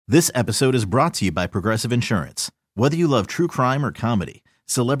This episode is brought to you by Progressive Insurance. Whether you love true crime or comedy,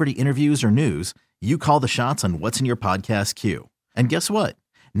 celebrity interviews or news, you call the shots on what's in your podcast queue. And guess what?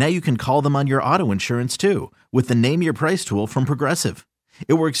 Now you can call them on your auto insurance too with the Name Your Price tool from Progressive.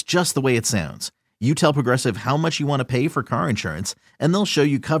 It works just the way it sounds. You tell Progressive how much you want to pay for car insurance, and they'll show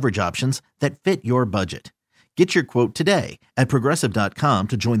you coverage options that fit your budget. Get your quote today at Progressive.com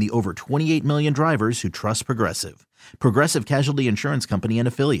to join the over 28 million drivers who trust Progressive. Progressive Casualty Insurance Company and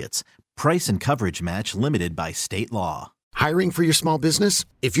Affiliates. Price and coverage match limited by state law. Hiring for your small business?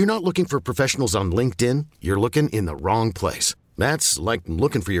 If you're not looking for professionals on LinkedIn, you're looking in the wrong place. That's like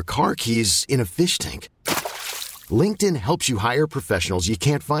looking for your car keys in a fish tank. LinkedIn helps you hire professionals you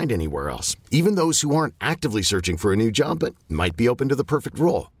can't find anywhere else, even those who aren't actively searching for a new job but might be open to the perfect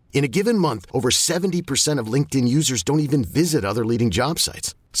role. In a given month, over 70% of LinkedIn users don't even visit other leading job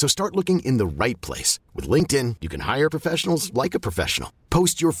sites. So start looking in the right place. With LinkedIn, you can hire professionals like a professional.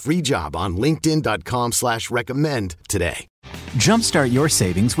 Post your free job on linkedin.com/recommend today. Jumpstart your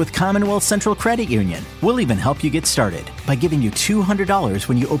savings with Commonwealth Central Credit Union. We'll even help you get started by giving you $200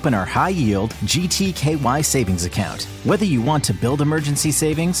 when you open our high-yield GTKY savings account. Whether you want to build emergency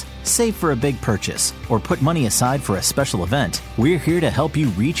savings, save for a big purchase, or put money aside for a special event, we're here to help you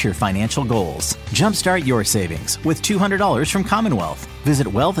reach your financial goals. Jumpstart your savings with $200 from Commonwealth. Visit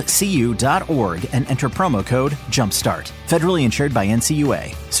wealthcu.org and enter promo code JUMPSTART. Federally insured by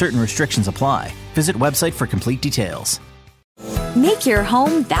NCUA. Certain restrictions apply. Visit website for complete details. Make your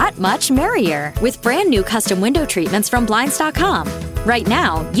home that much merrier with brand new custom window treatments from Blinds.com. Right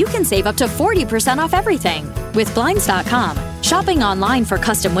now, you can save up to 40% off everything. With Blinds.com, shopping online for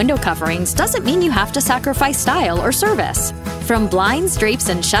custom window coverings doesn't mean you have to sacrifice style or service. From blinds, drapes,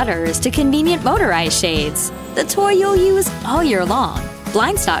 and shutters to convenient motorized shades, the toy you'll use all year long.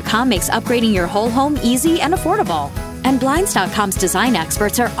 Blinds.com makes upgrading your whole home easy and affordable. And Blinds.com's design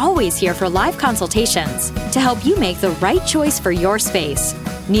experts are always here for live consultations to help you make the right choice for your space.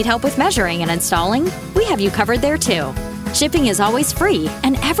 Need help with measuring and installing? We have you covered there too. Shipping is always free,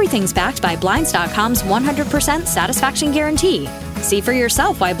 and everything's backed by Blinds.com's 100% satisfaction guarantee. See for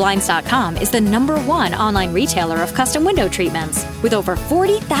yourself why Blinds.com is the #1 online retailer of custom window treatments with over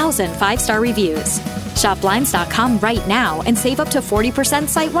 40,000 five-star reviews. Shop Blinds.com right now and save up to 40%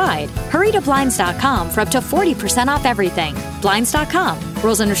 site-wide. Hurry to Blinds.com for up to 40% off everything. Blinds.com.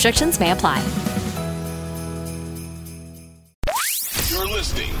 Rules and restrictions may apply. You're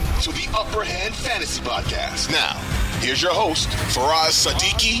listening to the Upper Hand Fantasy Podcast. Now, here's your host, Faraz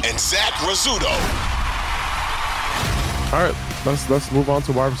Sadiki and Zach Rizzuto. All right, let's move on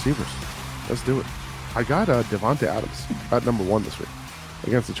to wide receivers. Let's do it. I got Davante Adams at #1 this week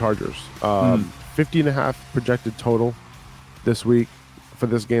against the Chargers. 50.5 projected total this week for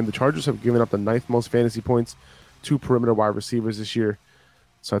this game. The Chargers have given up the 9th most fantasy points to perimeter wide receivers this year.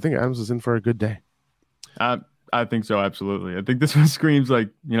 So I think Adams is in for a good day. I think so, absolutely. I think this one screams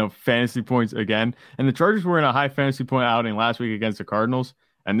like, fantasy points again. And the Chargers were in a high fantasy point outing last week against the Cardinals.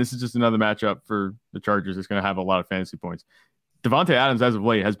 And this is just another matchup for the Chargers that's going to have a lot of fantasy points. Davante Adams, as of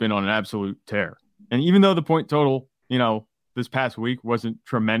late, has been on an absolute tear. And even though the point total, this past week wasn't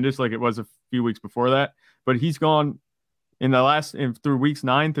tremendous like it was a few weeks before that, but he's gone through weeks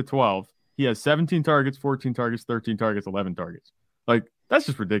 9 to 12. He has 17 targets, 14 targets, 13 targets, 11 targets. Like, that's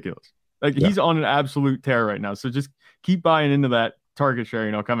just ridiculous. He's on an absolute tear right now. So just keep buying into that target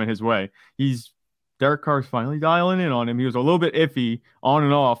share, coming his way. Derek Carr's finally dialing in on him. He was a little bit iffy on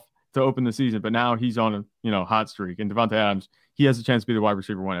and off to open the season, but now he's on a, hot streak. And Davante Adams, he has a chance to be the wide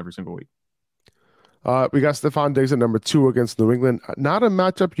receiver 1 every single week. We got Stephon Diggs at #2 against New England. Not a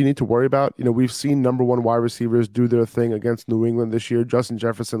matchup you need to worry about. We've seen #1 wide receivers do their thing against New England this year. Justin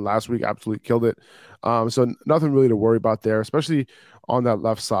Jefferson last week absolutely killed it. So nothing really to worry about there, especially on that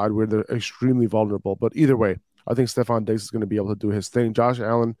left side where they're extremely vulnerable. But either way, I think Stephon Diggs is going to be able to do his thing. Josh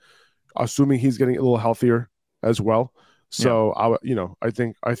Allen, assuming he's getting a little healthier as well. So I don't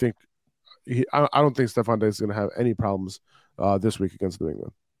think Stephon Diggs is going to have any problems this week against New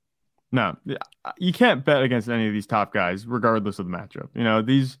England. No, you can't bet against any of these top guys, regardless of the matchup.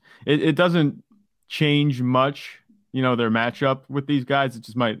 It doesn't change much, their matchup with these guys. It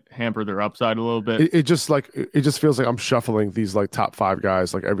just might hamper their upside a little bit. It just feels like I'm shuffling these top 5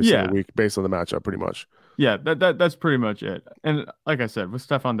 guys every single week based on the matchup, pretty much. Yeah, that's pretty much it. And like I said, with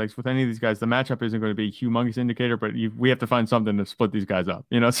Stephon Diggs, with any of these guys, the matchup isn't going to be a humongous indicator, but we have to find something to split these guys up.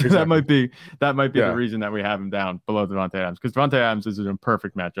 So exactly. that might be the reason that we have him down below Davante Adams, because Davante Adams is in a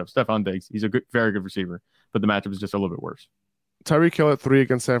perfect matchup. Stephon Diggs, he's a very good receiver, but the matchup is just a little bit worse. Tyreek Hill at 3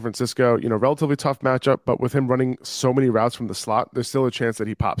 against San Francisco, relatively tough matchup, but with him running so many routes from the slot, there's still a chance that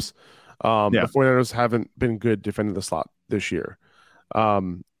he pops. The 49ers haven't been good defending the slot this year.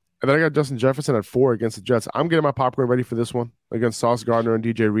 And then I got Justin Jefferson at 4 against the Jets. I'm getting my popcorn ready for this one against Sauce Gardner and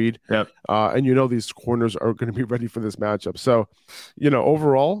DJ Reed. Yep. And these corners are going to be ready for this matchup. So,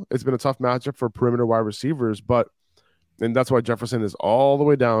 overall, it's been a tough matchup for perimeter wide receivers, and that's why Jefferson is all the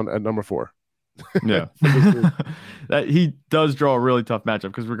way down at number 4. Yeah. That he does draw a really tough matchup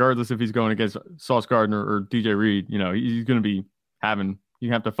because regardless if he's going against Sauce Gardner or DJ Reed, he's going to be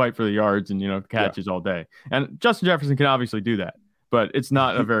you have to fight for the yards and, catches all day. And Justin Jefferson can obviously do that. But it's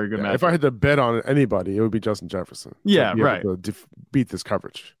not a very good matchup. If I had to bet on anybody, it would be Justin Jefferson. Yeah, right. To beat this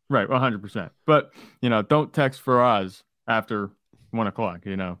coverage. Right, 100%. But, don't text Faraz after 1 o'clock.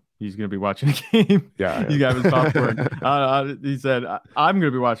 He's going to be watching a game. Yeah. He's got his popcorn. He said, I'm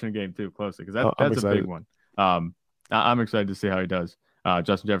going to be watching a game too closely because that's a big one. I'm excited to see how he does,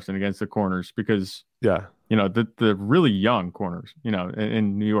 Justin Jefferson against the corners because, the really young corners,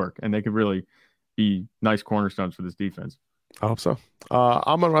 in New York, and they could really be nice cornerstones for this defense. I hope so.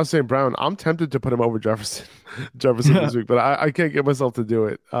 I'm on Ross St. Brown. I'm tempted to put him over Jefferson this week, but I can't get myself to do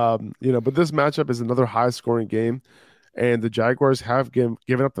it. But this matchup is another high-scoring game, and the Jaguars have given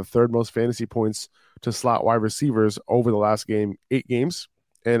up the 3rd most fantasy points to slot wide receivers over the last 8 games.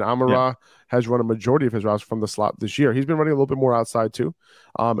 And Amon-Ra has run a majority of his routes from the slot this year. He's been running a little bit more outside too,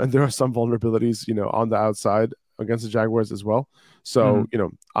 and there are some vulnerabilities, on the outside against the Jaguars as well. So,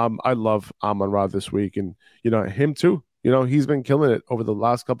 I love Amon-Ra this week, and him too. He's been killing it over the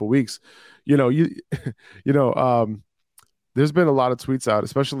last couple of weeks. There's been a lot of tweets out,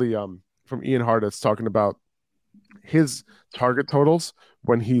 especially from Ian Hart, that's talking about his target totals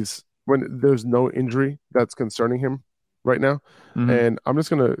when there's no injury that's concerning him right now. Mm-hmm. And I'm just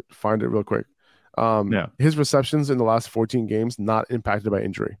going to find it real quick. His receptions in the last 14 games not impacted by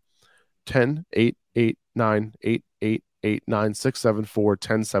injury. 10, 8, 8, 9, 8, 8, 8, 9, 6, 7, 4,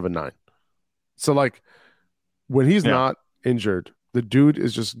 10, 7, 9. So when he's not injured, the dude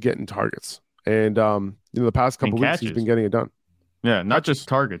is just getting targets. And the past couple weeks he's been getting it done. Yeah, not just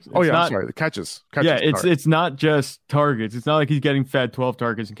targets. I'm sorry, the catches. It's not just targets. It's not like he's getting fed 12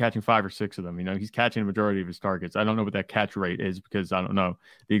 targets and catching 5 or 6 of them. He's catching a majority of his targets. I don't know what that catch rate is because I don't know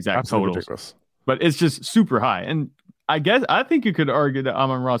the exact totals. Ridiculous. But it's just super high. And I think you could argue that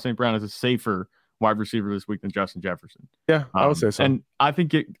Amon-Ra St. Brown is a safer wide receiver this week than Justin Jefferson. Yeah, I would say so. And I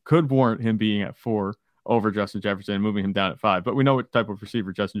think it could warrant him being at 4 over Justin Jefferson and moving him down at 5. But we know what type of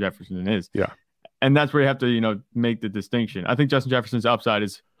receiver Justin Jefferson is. Yeah. And that's where you have to, make the distinction. I think Justin Jefferson's upside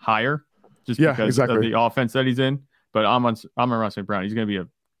is higher just because of the offense that he's in. But Amon-Ra St. Brown, he's going to be a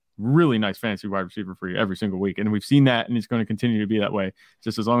really nice fantasy wide receiver for you every single week. And we've seen that, and he's going to continue to be that way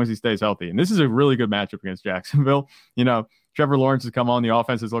just as long as he stays healthy. And this is a really good matchup against Jacksonville. Trevor Lawrence has come on. The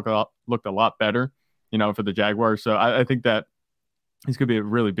offense has looked a lot better, for the Jaguars. So I think that it's going to be a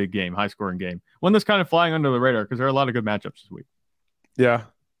really big game, high-scoring game. One that's kind of flying under the radar because there are a lot of good matchups this week. Yeah.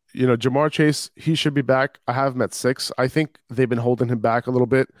 Jamar Chase, he should be back. I have him at 6. I think they've been holding him back a little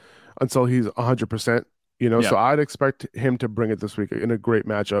bit until he's 100%. So I'd expect him to bring it this week in a great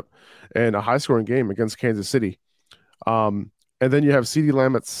matchup and a high-scoring game against Kansas City. And then you have CeeDee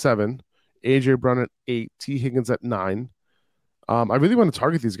Lamb at 7, A.J. Brown at 8, T. Higgins at 9. I really want to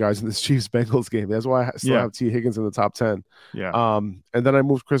target these guys in this Chiefs-Bengals game. That's why I still have T. Higgins in the top 10. Yeah. And then I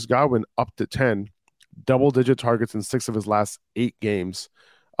moved Chris Godwin up to 10, double-digit targets in 6 of his last 8 games.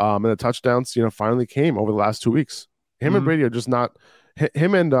 And the touchdowns, finally came over the last 2 weeks. Him and Brady are just not –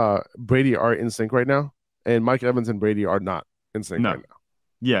 him and Brady are in sync right now, and Mike Evans and Brady are not in sync right now.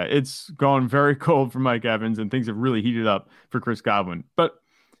 Yeah, it's gone very cold for Mike Evans, and things have really heated up for Chris Godwin. But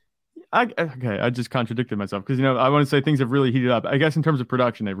I just contradicted myself because, I want to say things have really heated up. I guess in terms of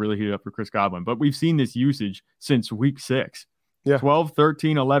production, they've really heated up for Chris Godwin. But we've seen this usage since week 6. Yeah. 12,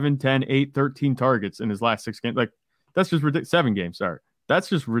 13, 11, 10, 8, 13 targets in his last 6 games. That's just ridiculous. 7 games, sorry. That's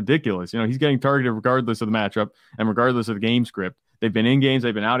just ridiculous. He's getting targeted regardless of the matchup and regardless of the game script. They've been in games.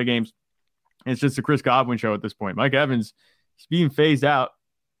 They've been out of games. It's just the Chris Godwin show at this point. Mike Evans, he's being phased out.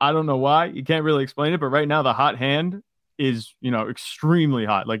 I don't know why. You can't really explain it, but right now the hot hand is, extremely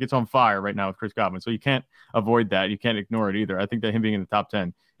hot. It's on fire right now with Chris Godwin. So you can't avoid that. You can't ignore it either. I think that him being in the top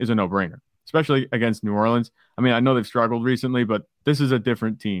 10 is a no-brainer, especially against New Orleans. I know they've struggled recently, but this is a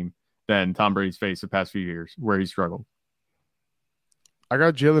different team than Tom Brady's faced the past few years where he struggled. I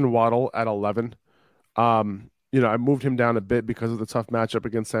got Jalen Waddle at 11. I moved him down a bit because of the tough matchup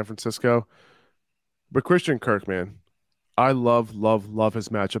against San Francisco. But Christian Kirk, man, I love his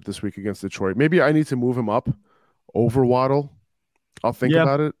matchup this week against Detroit. Maybe I need to move him up over Waddle. I'll think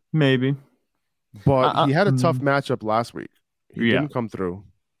about it. Maybe. But he had a tough matchup last week. He didn't come through.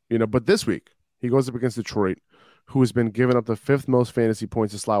 But this week, he goes up against Detroit, who has been giving up the 5th most fantasy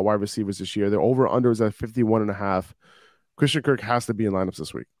points to slot wide receivers this year. Their over-under is at 51.5. Christian Kirk has to be in lineups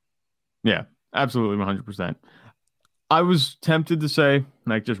this week. Yeah, absolutely 100%. I was tempted to say,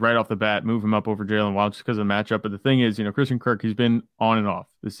 like, just right off the bat, move him up over Jalen Waddle just because of the matchup. But the thing is, Christian Kirk, he's been on and off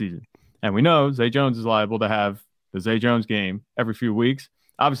this season. And we know Zay Jones is liable to have the Zay Jones game every few weeks.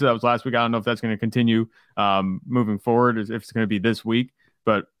 Obviously, that was last week. I don't know if that's going to continue moving forward, if it's going to be this week.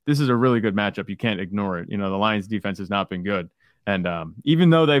 But this is a really good matchup. You can't ignore it. The Lions' defense has not been good. And even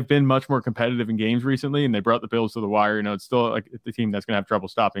though they've been much more competitive in games recently and they brought the Bills to the wire, it's still like the team that's going to have trouble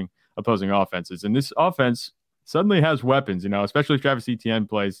stopping opposing offenses. And this offense suddenly has weapons, especially if Travis Etienne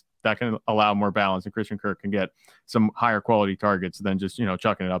plays, that can allow more balance, and Christian Kirk can get some higher quality targets than just,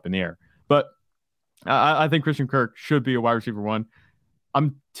 chucking it up in the air. But I think Christian Kirk should be a wide receiver 1.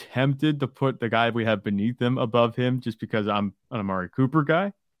 I'm tempted to put the guy we have beneath him above him just because I'm an Amari Cooper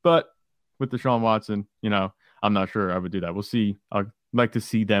guy. But with Deshaun Watson, I'm not sure I would do that. We'll see. I'd like to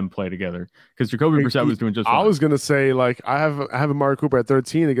see them play together because Jacoby Brissett was doing just fine. I was going to say, I have Amari Cooper at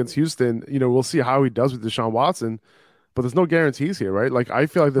 13 against Houston. We'll see how he does with Deshaun Watson, but there's no guarantees here, right? I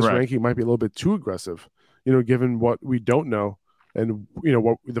feel like this ranking might be a little bit too aggressive, given what we don't know and,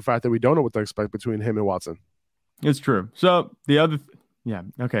 what the fact that we don't know what to expect between him and Watson. It's true. So the other yeah.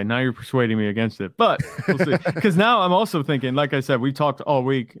 Okay. Now you're persuading me against it, but we'll see. Because now I'm also thinking, like I said, we talked all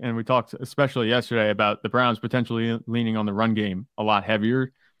week and we talked especially yesterday about the Browns potentially leaning on the run game a lot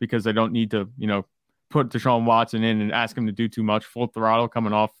heavier because they don't need to, put Deshaun Watson in and ask him to do too much full throttle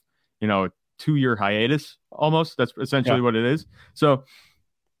coming off, a 2-year hiatus almost. That's essentially what it is. So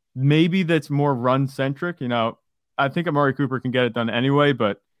maybe that's more run centric. I think Amari Cooper can get it done anyway,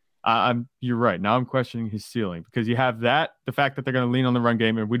 but you're right. Now I'm questioning his ceiling because you have the fact that they're going to lean on the run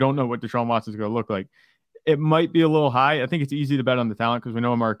game, and we don't know what Deshaun Watson is going to look like. It might be a little high. I think it's easy to bet on the talent because we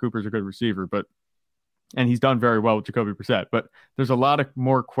know Amari Cooper is a good receiver, and he's done very well with Jacoby Brissett. But there's a lot of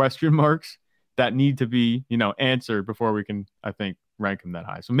more question marks that need to be, answered before we can, I think, rank him that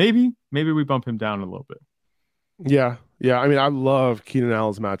high. So maybe we bump him down a little bit. Yeah. I mean, I love Keenan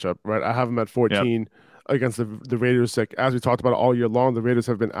Allen's matchup, right? I have him at 14. Yep. Against the Raiders. As we talked about all year long, the Raiders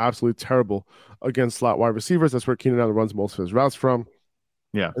have been absolutely terrible against slot wide receivers. That's where Keenan Allen runs most of his routes from.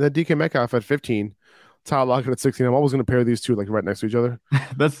 Yeah. And then DK Metcalf at 15, Tyler Lockett at 16. I'm always going to pair these two right next to each other.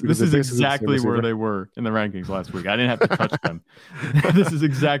 This is exactly where they were in the rankings last week. I didn't have to touch them. This is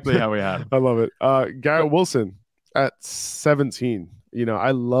exactly how we had them. I love it. Garrett Wilson at 17.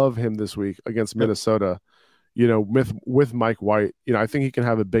 I love him this week against Minnesota. With Mike White. I think he can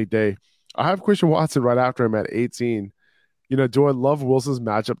have a big day. I have Christian Watson right after him at 18. Do I love Wilson's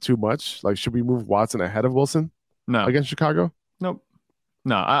matchup too much? Should we move Watson ahead of Wilson? No. Against Chicago? Nope.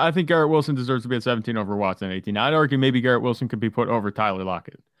 No, I think Garrett Wilson deserves to be at 17 over Watson at 18. I'd argue maybe Garrett Wilson could be put over Tyler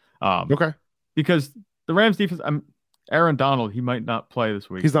Lockett. Okay. Because the Rams defense, Aaron Donald, he might not play this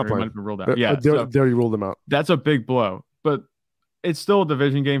week. He's not playing. He might have been ruled out. Yeah. They already ruled him out. That's a big blow. But it's still a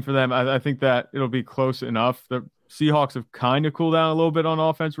division game for them. I think that it'll be close enough. The Seahawks have kind of cooled down a little bit on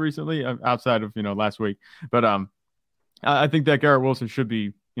offense recently, outside of last week. But I think that Garrett Wilson should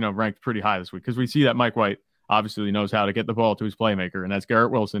be ranked pretty high this week because we see that Mike White obviously knows how to get the ball to his playmaker, and that's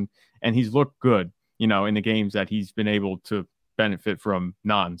Garrett Wilson. And he's looked good, in the games that he's been able to benefit from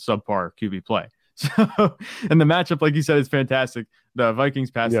non-subpar QB play. So, and the matchup, like you said, is fantastic. The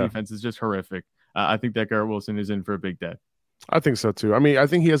Vikings pass defense is just horrific. I think that Garrett Wilson is in for a big day. I think so too. I mean, I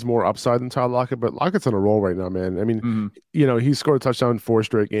think he has more upside than Tyler Lockett, but Lockett's on a roll right now, man. I mean, he scored a touchdown in 4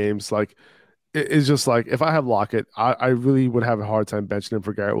 straight games. It's just if I have Lockett, I really would have a hard time benching him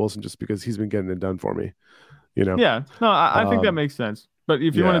for Garrett Wilson just because he's been getting it done for me. Yeah. No, I think that makes sense. But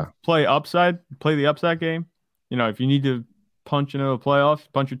if you want to play the upside game. If you need to punch into the playoffs,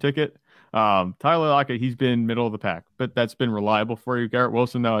 punch your ticket. Tyler Lockett, he's been middle of the pack, but that's been reliable for you. Garrett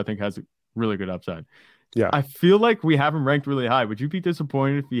Wilson, though, I think has a really good upside. Yeah, I feel like we have him ranked really high. Would you be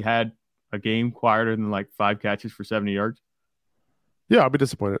disappointed if he had a game quieter than 5 catches for 70 yards? Yeah, I'll be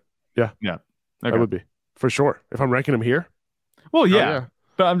disappointed. Yeah. Okay. I would be for sure if I'm ranking him here. Well, yeah.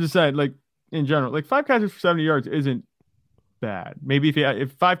 But I'm just saying, in general, 5 catches for 70 yards isn't bad. Maybe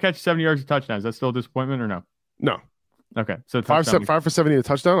if 5 catches, 70 yards, a touchdown, is that still a disappointment or no? No. Okay, so 5 for 70 a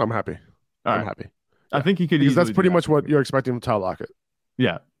touchdown. I'm happy. I'm happy. Yeah. I think he could because that's pretty much what you're expecting from Tyler Lockett.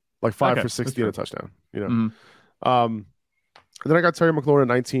 Yeah. 5 for 60 and a touchdown, Then I got Terry McLaurin at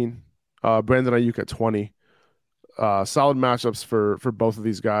 19, Brandon Ayuk at 20. Solid matchups for both of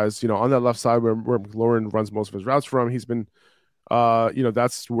these guys. On that left side where McLaurin runs most of his routes from, he's been,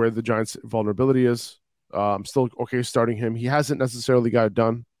 that's where the Giants' vulnerability is. I'm still okay starting him. He hasn't necessarily got it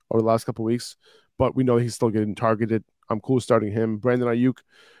done over the last couple of weeks, but we know he's still getting targeted. I'm cool starting him. Brandon Ayuk.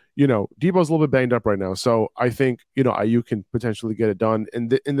 Debo's a little bit banged up right now. So I think, Ayuk can potentially get it done.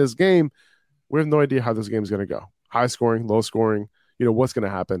 And in this game, we have no idea how this game is going to go. High scoring, low scoring, what's going to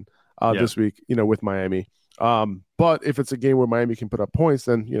happen. this week, with Miami. But if it's a game where Miami can put up points,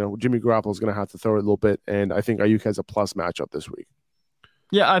 then, Jimmy Garoppolo is going to have to throw it a little bit. And I think Ayuk has a plus matchup this week.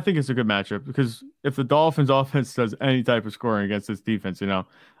 Yeah, I think it's a good matchup because if the Dolphins offense does any type of scoring against this defense, they're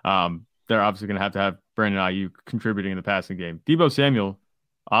obviously going to have Brandon Ayuk contributing in the passing game. Deebo Samuel,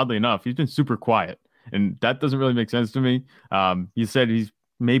 oddly enough, he's been super quiet, and that doesn't really make sense to me. You said he's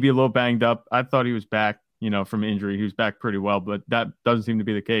maybe a little banged up. I thought he was back, from injury. He was back pretty well, but that doesn't seem to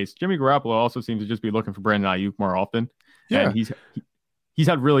be the case. Jimmy Garoppolo also seems to just be looking for Brandon Ayuk more often. Yeah. And he's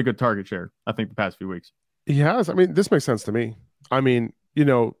had really good target share, I think, the past few weeks. He has. I mean, this makes sense to me. I mean,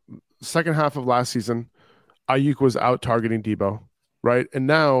 second half of last season, Ayuk was out targeting Deebo, right? And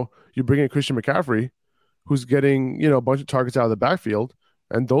now you bring in Christian McCaffrey, who's getting, a bunch of targets out of the backfield.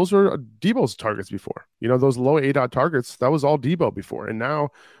 And those were Deebo's targets before. Those low ADOT targets, that was all Deebo before. And now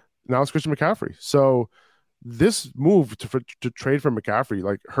it's Christian McCaffrey. So this move to trade for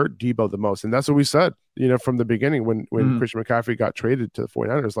McCaffrey hurt Deebo the most. And that's what we said, from the beginning when Christian McCaffrey got traded to the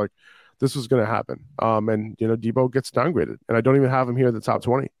 49ers, this was going to happen. And Deebo gets downgraded, and I don't even have him here in the top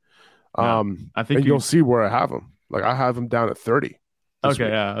 20. I think you'll see where I have him. I have him down at 30. Okay.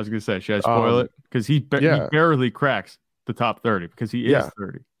 Week. Yeah. I was going to say, should I spoil it? Because he barely cracks the top 30 because he is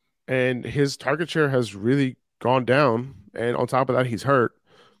 30. And his target share has really gone down. And on top of that, he's hurt.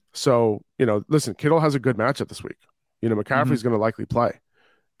 So, listen, Kittle has a good matchup this week. McCaffrey's going to likely play.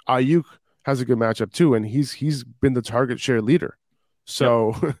 Ayuk has a good matchup too, and he's been the target share leader.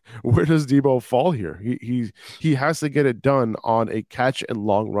 So where does Deebo fall here? He has to get it done on a catch and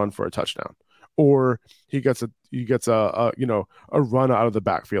long run for a touchdown, or he gets a run out of the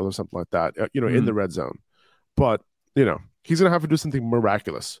backfield or something like that, in the red zone. But he's gonna have to do something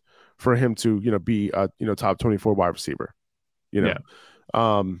miraculous for him to be a top 24 wide receiver.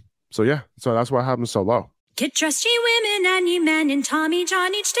 So that's why I have him so low. Get trusty women and ye men in Tommy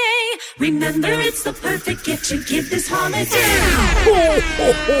John each day. Remember, it's the perfect gift to give this holiday. Ho,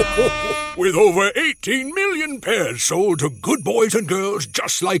 ho, ho, ho, ho. With over 18 million pairs sold to good boys and girls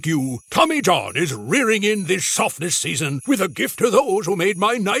just like you, Tommy John is rearing in this softness season with a gift to those who made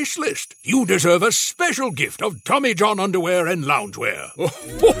my nice list. You deserve a special gift of Tommy John underwear and loungewear.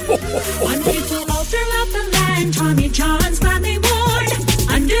 One people all throughout the land, Tommy John's gladly worn.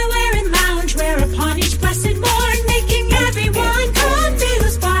 Underwear and loungewear upon each blessed morn, making everyone come feel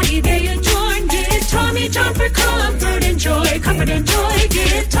his body they adorn. Give Tommy John for comfort and joy, comfort and joy.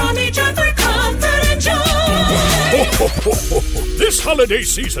 Give Tommy John for comfort and joy. This holiday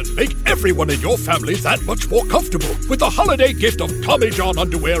season, make everyone in your family that much more comfortable with the holiday gift of Tommy John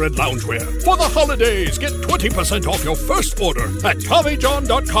underwear and loungewear. For the holidays, get 20% off your first order at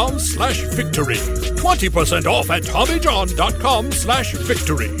TommyJohn.com/victory. 20% off at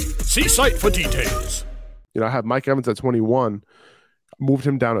TommyJohn.com/victory. See site for details. I have Mike Evans at 21. Moved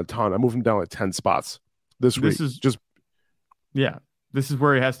him down a ton. I moved him down like 10 spots this week. This is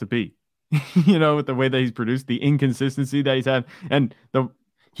where he has to be. With the way that he's produced, the inconsistency that he's had, and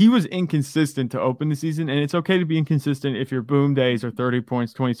he was inconsistent to open the season, and it's okay to be inconsistent if your boom days are 30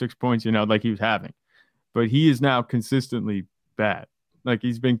 points, 26 points, like he was having. But he is now consistently bad.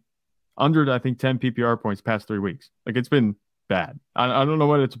 He's been under, I think, 10 PPR points past 3 weeks. It's been bad. I don't know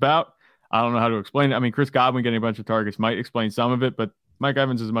what it's about. I don't know how to explain it. I mean, Chris Godwin getting a bunch of targets might explain some of it, but Mike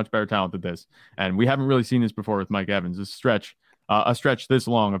Evans is a much better talent than this. And we haven't really seen this before with Mike Evans, a stretch this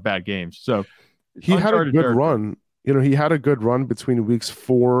long of bad games. So he had a good run. He had a good run between weeks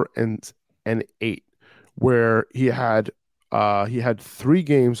 4 and 8, where he had 3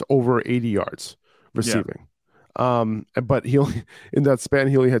 games over 80 yards receiving. But he only, in that span,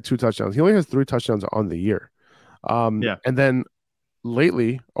 he only had 2 touchdowns. He only has 3 touchdowns on the year. And then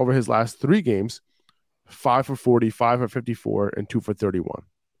lately, over his last 3 games, 5 for 40, 5 for 54, and 2 for 31.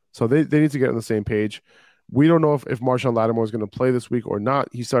 So they need to get on the same page. We don't know if Marshawn Lattimore is going to play this week or not.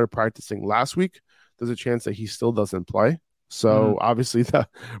 He started practicing last week. There's a chance that he still doesn't play. So obviously,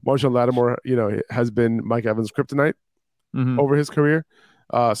 Marshawn Lattimore, has been Mike Evans' kryptonite over his career.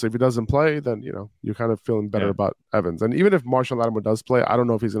 So if he doesn't play, then you're kind of feeling better about Evans. And even if Marshawn Lattimore does play, I don't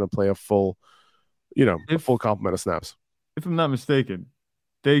know if he's going to play a full complement of snaps. If I'm not mistaken,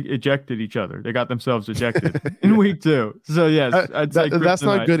 they ejected each other. They got themselves ejected in week 2. So yes, that's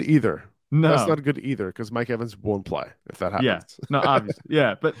not good either. No, that's not good either because Mike Evans won't play if that happens. Yeah, no, obviously,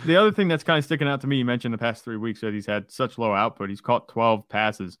 yeah. But the other thing that's kind of sticking out to me, you mentioned the past 3 weeks that he's had such low output. He's caught 12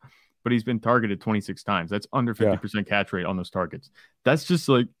 passes, but he's been targeted 26 times. That's under 50% catch rate on those targets. That's just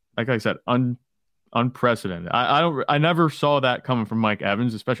like I said, unprecedented. I never saw that coming from Mike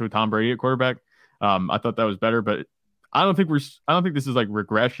Evans, especially with Tom Brady at quarterback. I thought that was better, but I don't think this is like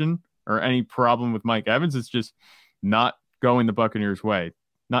regression or any problem with Mike Evans. It's just not going the Buccaneers' way.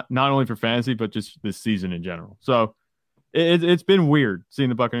 not only for fantasy, but just this season in general. So it's been weird seeing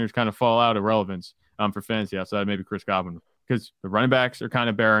the Buccaneers kind of fall out of relevance for fantasy outside maybe Chris Godwin, because the running backs are kind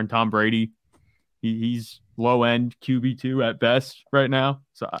of barren. Tom Brady, he's low end QB2 at best right now.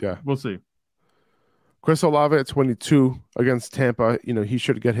 So yeah, we'll see. Chris Olave at 22 against Tampa. You know, he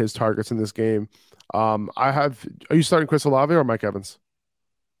should get his targets in this game. Are you starting Chris Olave or Mike Evans?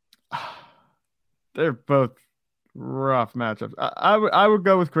 They're both rough matchups. I would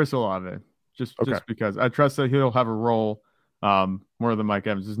go with Chris Olave just because I trust that he'll have a role more than Mike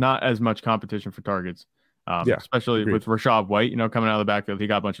Evans. There's not as much competition for targets, especially with Rachaad White, coming out of the backfield. He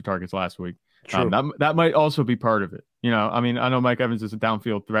got a bunch of targets last week. That might also be part of it. I mean, I know Mike Evans is a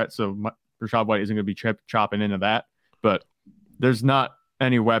downfield threat, so Rachaad White isn't going to be chopping into that, but there's not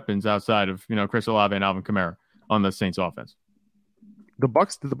any weapons outside of, Chris Olave and Alvin Kamara on the Saints offense. Did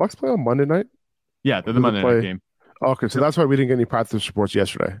the Bucs play on Monday night? Yeah, they're the Monday night game. Okay, so that's why we didn't get any practice reports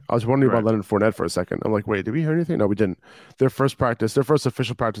yesterday. I was wondering about Leonard Fournette for a second. I'm like, wait, did we hear anything? No, we didn't. Their first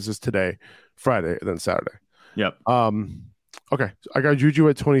official practice is today, Friday, and then Saturday. Yep. Okay, so I got Juju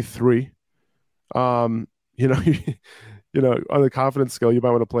at 23. On the confidence scale, you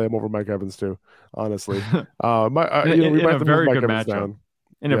might want to play him over Mike Evans too. Honestly, we might have to move Mike Evans down.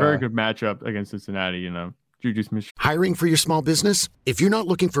 In a very good matchup against Cincinnati, Juju Smith. Hiring for your small business? If you're not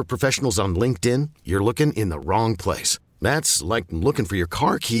looking for professionals on LinkedIn, you're looking in the wrong place. That's like looking for your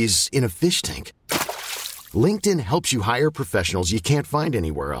car keys in a fish tank. LinkedIn helps you hire professionals you can't find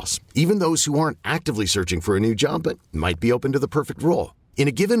anywhere else, even those who aren't actively searching for a new job but might be open to the perfect role. In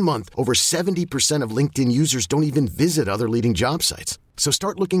a given month, over 70% of LinkedIn users don't even visit other leading job sites. So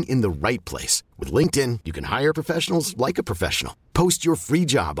start looking in the right place. With LinkedIn, you can hire professionals like a professional. Post your free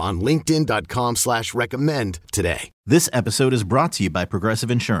job on linkedin.com/recommend today. This episode is brought to you by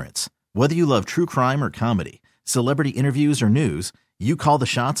Progressive Insurance. Whether you love true crime or comedy, celebrity interviews or news, you call the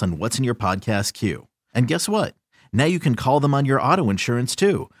shots on what's in your podcast queue. And guess what? Now you can call them on your auto insurance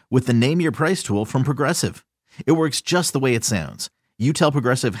too with the Name Your Price tool from Progressive. It works just the way it sounds. You tell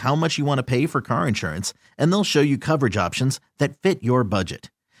Progressive how much you want to pay for car insurance, and they'll show you coverage options that fit your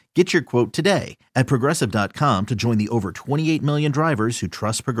budget. Get your quote today at Progressive.com to join the over 28 million drivers who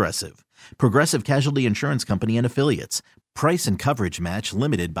trust Progressive. Progressive Casualty Insurance Company and Affiliates. Price and coverage match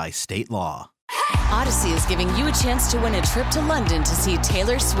limited by state law. Odyssey is giving you a chance to win a trip to London to see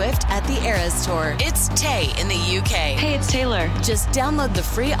Taylor Swift at the Eras Tour. It's Tay in the UK. Hey, it's Taylor. Just download the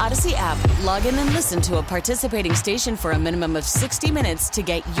free Odyssey app, log in and listen to a participating station for a minimum of 60 minutes to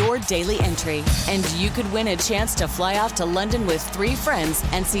get your daily entry. And you could win a chance to fly off to London with 3 friends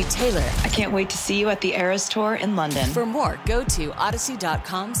and see Taylor. I can't wait to see you at the Eras Tour in London. For more, go to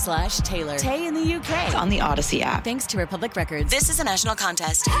odyssey.com/Taylor. Tay in the UK. It's on the Odyssey app. Thanks to Republic Records. This is a national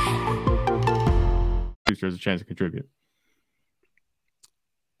contest. There's a chance to contribute.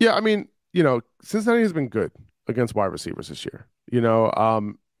 Yeah, I mean, Cincinnati has been good against wide receivers this year.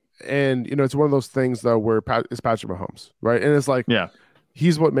 And it's one of those things though where it's Patrick Mahomes, right? And it's like,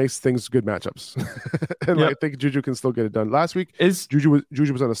 he's what makes things good matchups. And I think Juju can still get it done. Last week, Juju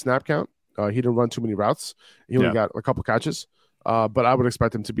was on a snap count. He didn't run too many routes. He only got a couple catches. But I would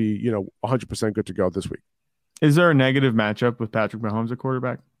expect him to be 100% good to go this week. Is there a negative matchup with Patrick Mahomes at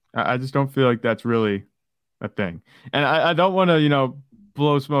quarterback? I just don't feel like that's really a thing. And I don't want to,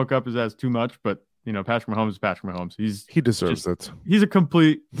 blow smoke up his ass too much, but Patrick Mahomes is Patrick Mahomes. He deserves it. He's a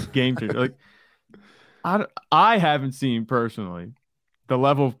complete game changer. Like I haven't seen personally the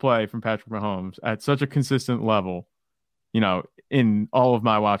level of play from Patrick Mahomes at such a consistent level, in all of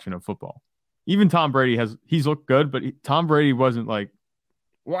my watching of football. Even Tom Brady he's looked good, but Tom Brady wasn't like,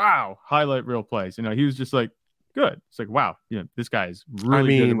 wow, highlight real plays. He was just like, good. It's like, wow, this guy is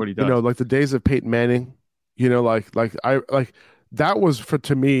really good at what he does. Like the days of Peyton Manning, that was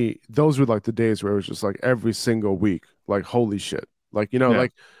to me, those were like the days where it was just like every single week, like, holy shit. Like,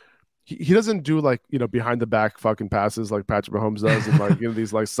 like he doesn't do like, behind the back fucking passes like Patrick Mahomes does. And like,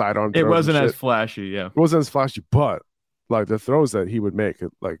 these like sidearm throws. It wasn't as flashy. Yeah. It wasn't as flashy, but like the throws that he would make,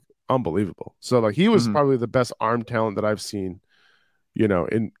 like unbelievable. So like he was probably the best arm talent that I've seen,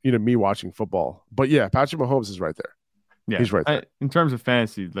 in me watching football. But yeah, Patrick Mahomes is right there. Yeah, he's right there. In terms of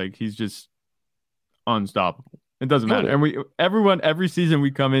fantasy, like he's just unstoppable. It doesn't matter. And every season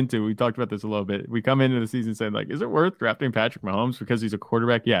we come into, we talked about this a little bit. We come into the season saying like, is it worth drafting Patrick Mahomes because he's a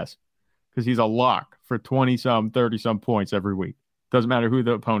quarterback? Yes, because he's a lock for 20-some, 30-some points every week. Doesn't matter who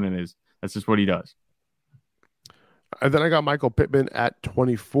the opponent is. That's just what he does. And then I got Michael Pittman at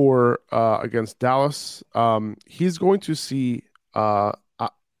 24 against Dallas. He's going to see. I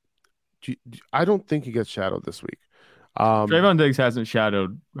don't think he gets shadowed this week. Trayvon Diggs hasn't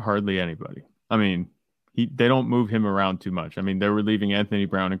shadowed hardly anybody. I mean, they don't move him around too much. I mean, they were leaving Anthony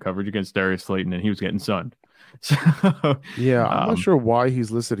Brown in coverage against Darius Slayton, and he was getting sunned. So, yeah, I'm not sure why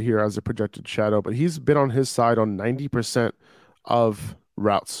he's listed here as a projected shadow, but he's been on his side on 90% of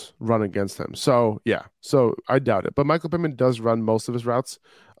routes run against him. So yeah, so I doubt it. But Michael Pittman does run most of his routes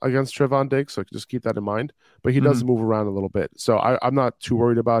against Trevon Diggs, so just keep that in mind. But he does move around a little bit, so I'm not too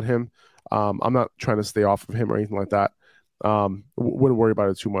worried about him. I'm not trying to stay off of him or anything like that. Wouldn't worry about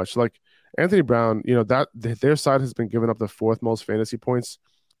it too much. Like Anthony Brown, that their side has been giving up the 4th most fantasy points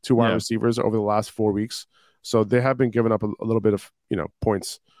to wide receivers over the last 4 weeks. So they have been giving up a little bit of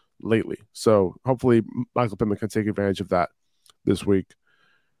points lately. So hopefully Michael Pittman can take advantage of that this week.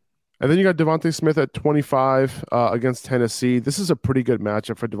 And then you got Devontae Smith at 25 against Tennessee. This is a pretty good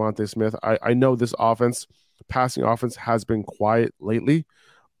matchup for Devontae Smith. I know this passing offense has been quiet lately,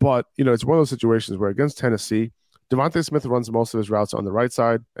 but it's one of those situations where against Tennessee, Devontae Smith runs most of his routes on the right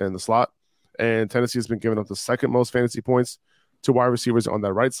side and the slot, and Tennessee has been giving up the 2nd most fantasy points to wide receivers on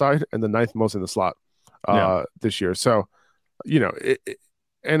that right side and the 9th most in the slot this year. So,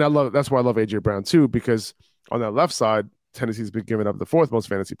 and that's why I love AJ Brown too, because on that left side, Tennessee's been giving up the 4th most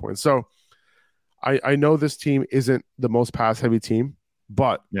fantasy points. So I know this team isn't the most pass heavy team,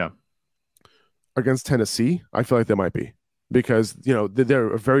 but against Tennessee, I feel like they might be, because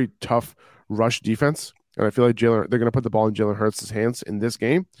they're a very tough rush defense, and I feel like they're going to put the ball in Jalen Hurts' hands in this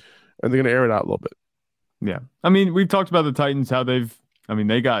game, and they're going to air it out a little bit. Yeah, I mean, we've talked about the Titans, how they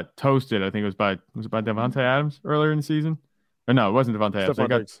got toasted. I think it was by Devontae Adams earlier in the season. Or no, it wasn't Devontae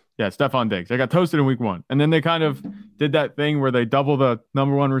Adams. Stephon Diggs. They got toasted in week 1. And then they kind of did that thing where they double the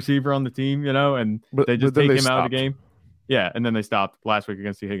number 1 receiver on the team, and they just take him out of the game. Yeah, and then they stopped last week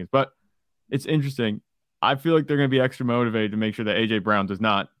against T. Higgins. But it's interesting. I feel like they're going to be extra motivated to make sure that A.J. Brown does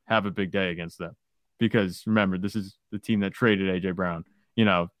not have a big day against them. Because remember, this is the team that traded A.J. Brown,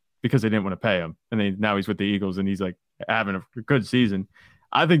 because they didn't want to pay him. And now he's with the Eagles, and he's like having a good season.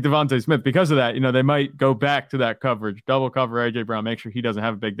 I think Devontae Smith, because of that, they might go back to that coverage, double cover AJ Brown, make sure he doesn't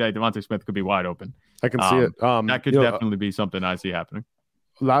have a big day. Devontae Smith could be wide open. I can see it. That could definitely be something I see happening.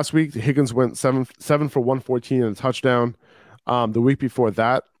 Last week, Higgins went 7 for 114 and a touchdown. The week before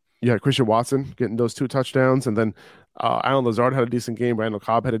that, you had Christian Watson getting those 2 touchdowns, and then Allen Lazard had a decent game. Randall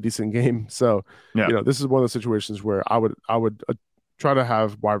Cobb had a decent game. So, this is one of the situations where I would try to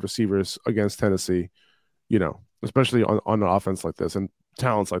have wide receivers against Tennessee, especially on an offense like this and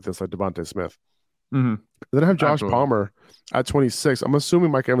talents like this, like Devontae Smith. Mm-hmm. Then I have Josh Palmer at 26. I'm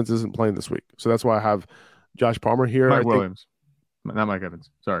assuming Mike Evans isn't playing this week, so that's why I have Josh Palmer here. Mike Williams, not Mike Evans.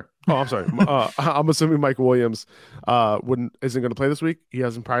 Sorry. Oh, I'm sorry. I'm assuming Mike Williams isn't going to play this week. He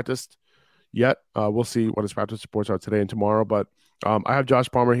hasn't practiced yet. We'll see what his practice reports are today and tomorrow. But I have Josh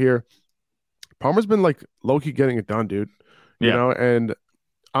Palmer here. Palmer's been like low-key getting it done, dude. And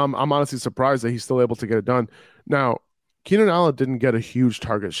I'm honestly surprised that he's still able to get it done. Now, Keenan Allen didn't get a huge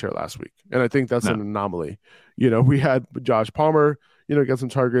target share last week, and I think that's an anomaly. We had Josh Palmer, get some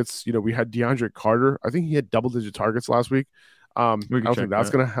targets. We had DeAndre Carter. I think he had double-digit targets last week. I don't think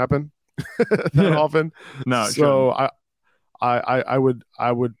that's going to happen that often. No. So I would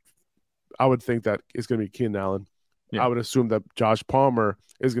think that it's going to be Keenan Allen. Yeah. I would assume that Josh Palmer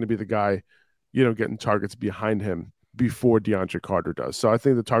is going to be the guy, getting targets behind him before DeAndre Carter does. So I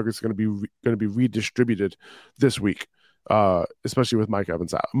think the targets are going to be redistributed this week, especially with Mike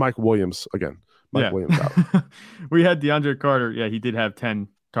Williams again. Williams out. We had DeAndre Carter. Yeah, he did have 10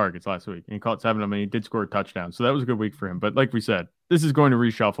 targets last week, and he caught 7 of them, and he did score a touchdown. So that was a good week for him. But like we said, this is going to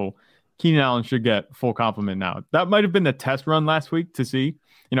reshuffle. Keenan Allen should get full complement now. That might have been the test run last week to see.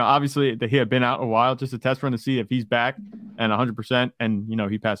 Obviously he had been out a while, just a test run to see if he's back and 100%. And,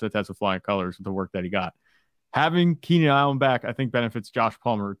 he passed that test with flying colors with the work that he got. Having Keenan Allen back, I think, benefits Josh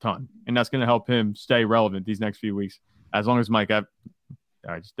Palmer a ton. And that's going to help him stay relevant these next few weeks. As long as Mike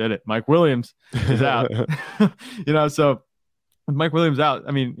Williams is out. So with Mike Williams out,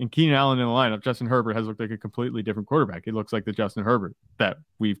 and Keenan Allen in the lineup, Justin Herbert has looked like a completely different quarterback. He looks like the Justin Herbert that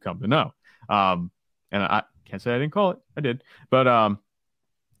we've come to know. And I can't say I didn't call it. I did. But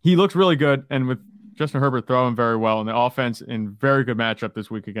he looks really good. And with Justin Herbert throwing very well, and the offense in very good matchup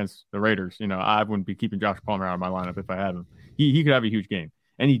this week against the Raiders, I wouldn't be keeping Josh Palmer out of my lineup if I had him. He could have a huge game.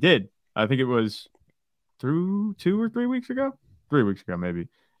 And he did. I think it was through 2 or 3 weeks ago. 3 weeks ago, maybe.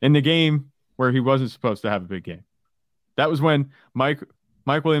 In the game where he wasn't supposed to have a big game. That was when Mike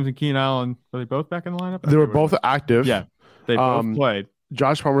Williams and Keenan Allen, were they both back in the lineup? They were both active. Yeah, they both played.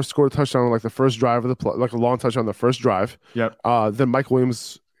 Josh Palmer scored a touchdown on the first drive of the play, like a long touchdown on the first drive. Yep. Then Mike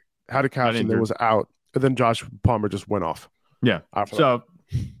Williams had a catch and then was out. And then Josh Palmer just went off. Yeah. So,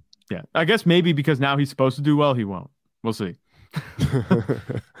 yeah, I guess maybe because now he's supposed to do well, he won't. We'll see.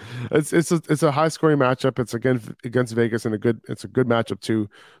 It's a high scoring matchup. It's against Vegas and it's a good matchup too.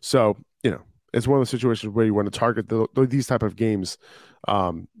 So, it's one of the situations where you want to target these type of games.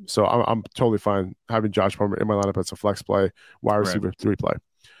 So I'm totally fine having Josh Palmer in my lineup as a flex play, wide receiver 3 play.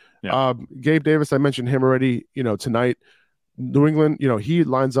 Yeah. Gabe Davis, I mentioned him already. Tonight, New England, he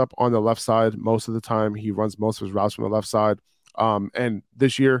lines up on the left side most of the time. He runs most of his routes from the left side. And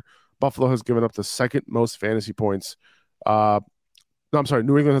this year, Buffalo has given up the second most fantasy points. No, I'm sorry.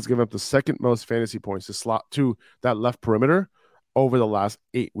 New England has given up the second most fantasy points to slot to that left perimeter over the last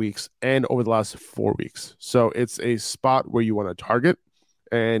 8 weeks and over the last 4 weeks. So it's a spot where you want to target,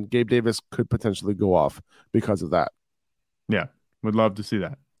 and Gabe Davis could potentially go off because of that. Yeah, would love to see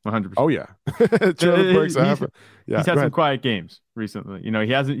that. 100%. Oh yeah. He's had some quiet games recently.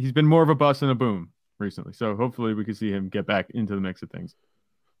 He's been more of a bust than a boom recently. So hopefully we can see him get back into the mix of things.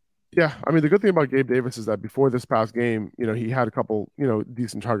 Yeah, I mean, the good thing about Gabe Davis is that before this past game, he had a couple,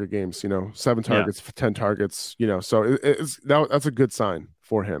 decent target games, 7 targets, 10 targets, so that's a good sign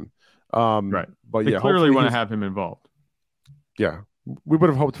for him. Right. But they clearly want to have him involved. Yeah. We would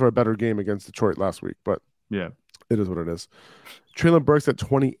have hoped for a better game against Detroit last week, but yeah, it is what it is. Treylon Burks at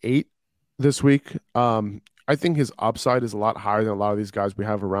 28 this week. I think his upside is a lot higher than a lot of these guys we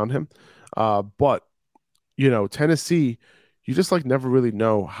have around him. But, Tennessee, you just never really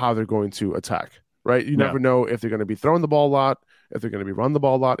know how they're going to attack, right? You never know if they're going to be throwing the ball a lot, if they're going to be running the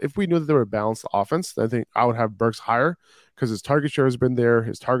ball a lot. If we knew that they were a balanced offense, then I think I would have Burks higher because his target share has been there.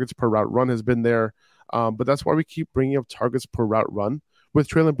 His targets per route run has been there. But that's why we keep bringing up targets per route run with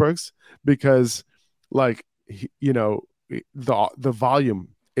Treylon Burks because, the volume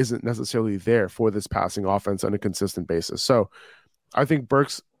isn't necessarily there for this passing offense on a consistent basis. So I think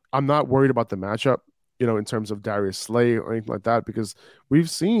Burks, I'm not worried about the matchup, in terms of Darius Slay or anything like that, because we've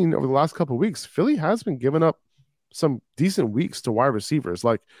seen over the last couple of weeks, Philly has been giving up some decent weeks to wide receivers.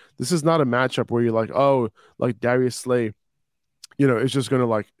 This is not a matchup where you're Darius Slay, is just going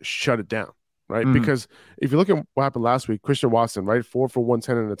to shut it down, right? Mm-hmm. Because if you look at what happened last week, Christian Watson, right, 4 for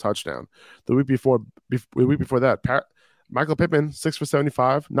 110 and a touchdown. The week before that, Michael Pittman, 6 for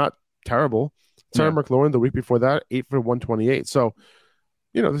 75, not terrible. Terry McLaurin the week before that, 8 for 128. So,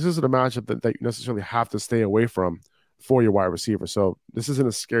 this isn't a matchup that you necessarily have to stay away from for your wide receiver. So this isn't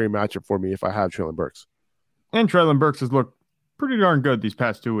a scary matchup for me if I have Treylon Burks. And Treylon Burks has looked pretty darn good these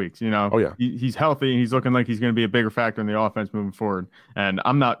past 2 weeks. Oh yeah, he's healthy and he's looking like he's going to be a bigger factor in the offense moving forward. And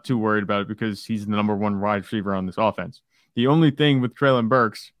I'm not too worried about it because he's the number 1 wide receiver on this offense. The only thing with Treylon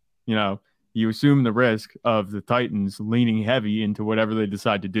Burks, you assume the risk of the Titans leaning heavy into whatever they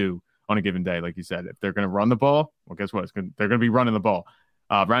decide to do on a given day. Like you said, if they're going to run the ball, well, guess what? They're going to be running the ball.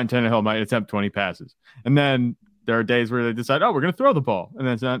 Ryan Tannehill might attempt 20 passes. And then there are days where they decide, we're going to throw the ball. And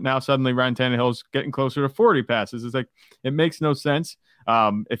then now suddenly Ryan Tannehill's getting closer to 40 passes. It's it makes no sense.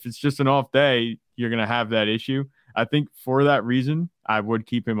 If it's just an off day, you're going to have that issue. I think for that reason, I would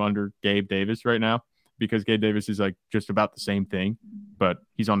keep him under Gabe Davis right now because Gabe Davis is just about the same thing, but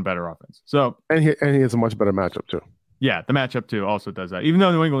he's on better offense. So and he has a much better matchup too. Yeah, the matchup too also does that. Even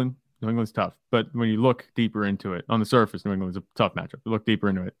though New England's tough, but when you look deeper into it, on the surface, New England's a tough matchup. You look deeper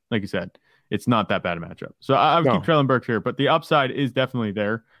into it, like you said, it's not that bad a matchup. So I would keep Treylon Burks here, but the upside is definitely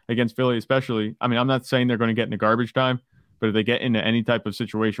there against Philly, especially. I mean, I'm not saying they're going to get into garbage time, but if they get into any type of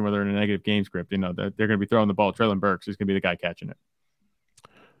situation where they're in a negative game script, that they're going to be throwing the ball. Treylon Burks is going to be the guy catching it.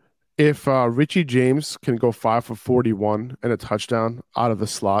 If Richie James can go 5 for 41 and a touchdown out of the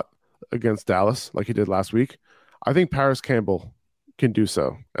slot against Dallas, like he did last week, I think Paris Campbell can do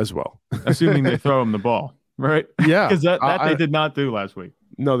so as well. Assuming they throw him the ball, right? Yeah. Because that they did not do last week.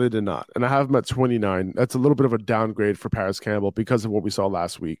 No, they did not. And I have him at 29. That's a little bit of a downgrade for Paris Campbell because of what we saw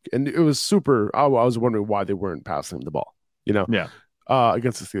last week. And it was super. I was wondering why they weren't passing him the ball, Yeah.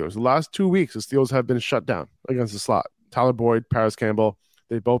 Against the Steelers. The last 2 weeks, the Steelers have been shut down against the slot. Tyler Boyd, Paris Campbell,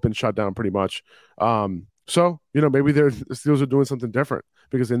 they've both been shut down pretty much. So, maybe the Steelers are doing something different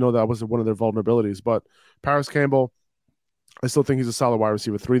because they know that was one of their vulnerabilities. But Paris Campbell, I still think he's a solid wide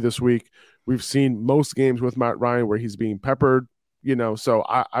receiver 3 this week. We've seen most games with Matt Ryan where he's being peppered, so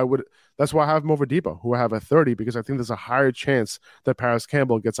I would, that's why I have him over Debo, who I have at 30, because I think there's a higher chance that Paris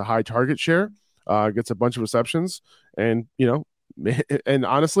Campbell gets a high target share, gets a bunch of receptions. And, and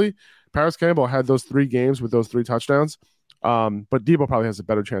honestly, Paris Campbell had those 3 games with those 3 touchdowns. But Debo probably has a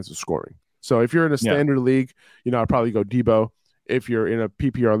better chance of scoring. So if you're in a standard league, I'd probably go Debo. If you're in a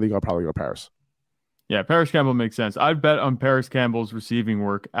PPR league, I'll probably go Paris. Yeah, Paris Campbell makes sense. I'd bet on Paris Campbell's receiving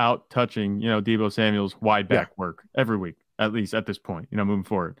work out touching, Debo Samuel's wide back work every week, at least at this point, moving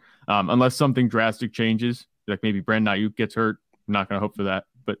forward. Unless something drastic changes, like maybe Brandon Ayuk gets hurt. I'm not going to hope for that.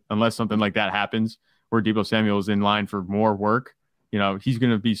 But unless something like that happens where Deebo Samuel is in line for more work, he's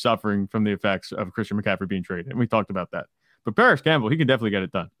going to be suffering from the effects of Christian McCaffrey being traded. And we talked about that. But Paris Campbell, he can definitely get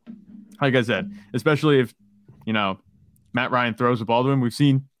it done. Like I said, especially if, Matt Ryan throws the ball to him. We've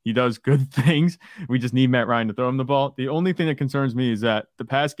seen he does good things. We just need Matt Ryan to throw him the ball. The only thing that concerns me is that the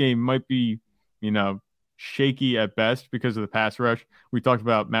pass game might be, shaky at best because of the pass rush. We talked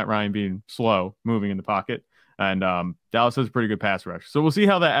about Matt Ryan being slow, moving in the pocket. And Dallas has a pretty good pass rush. So we'll see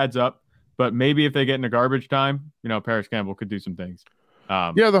how that adds up. But maybe if they get into garbage time, Paris Campbell could do some things.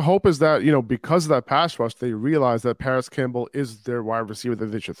 The hope is that, because of that pass rush, they realize that Paris Campbell is their wide receiver that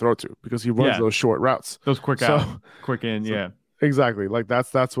they should throw to because he runs those short routes. Those quick out, quick in, yeah. Exactly. Like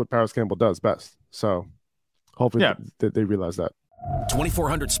that's what Paris Campbell does best. So hopefully they realize that.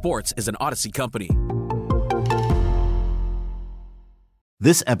 2400 Sports is an Odyssey company.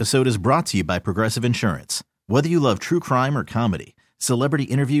 This episode is brought to you by Progressive Insurance. Whether you love true crime or comedy, celebrity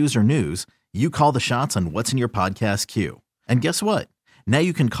interviews or news, you call the shots on what's in your podcast queue. And guess what? Now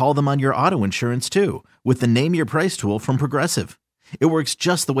you can call them on your auto insurance too with the Name Your Price tool from Progressive. It works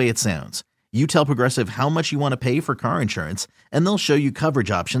just the way it sounds. You tell Progressive how much you want to pay for car insurance, and they'll show you coverage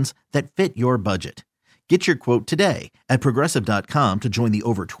options that fit your budget. Get your quote today at Progressive.com to join the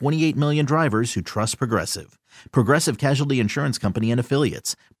over 28 million drivers who trust Progressive. Progressive Casualty Insurance Company and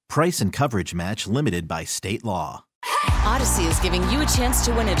Affiliates. Price and coverage match limited by state law. Odyssey is giving you a chance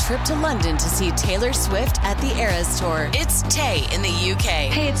to win a trip to London to see Taylor Swift at the Eras Tour. It's Tay in the UK.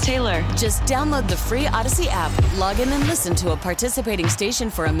 Hey, it's Taylor. Just download the free Odyssey app, log in and listen to a participating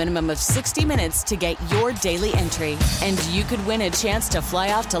station for a minimum of 60 minutes to get your daily entry. And you could win a chance to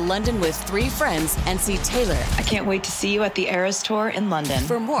fly off to London with 3 friends and see Taylor. I can't wait to see you at the Eras Tour in London.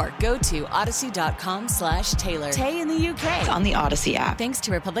 For more, go to odyssey.com/Taylor. Tay in the UK. It's on the Odyssey app. Thanks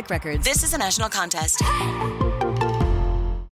to Republic Records. This is a national contest.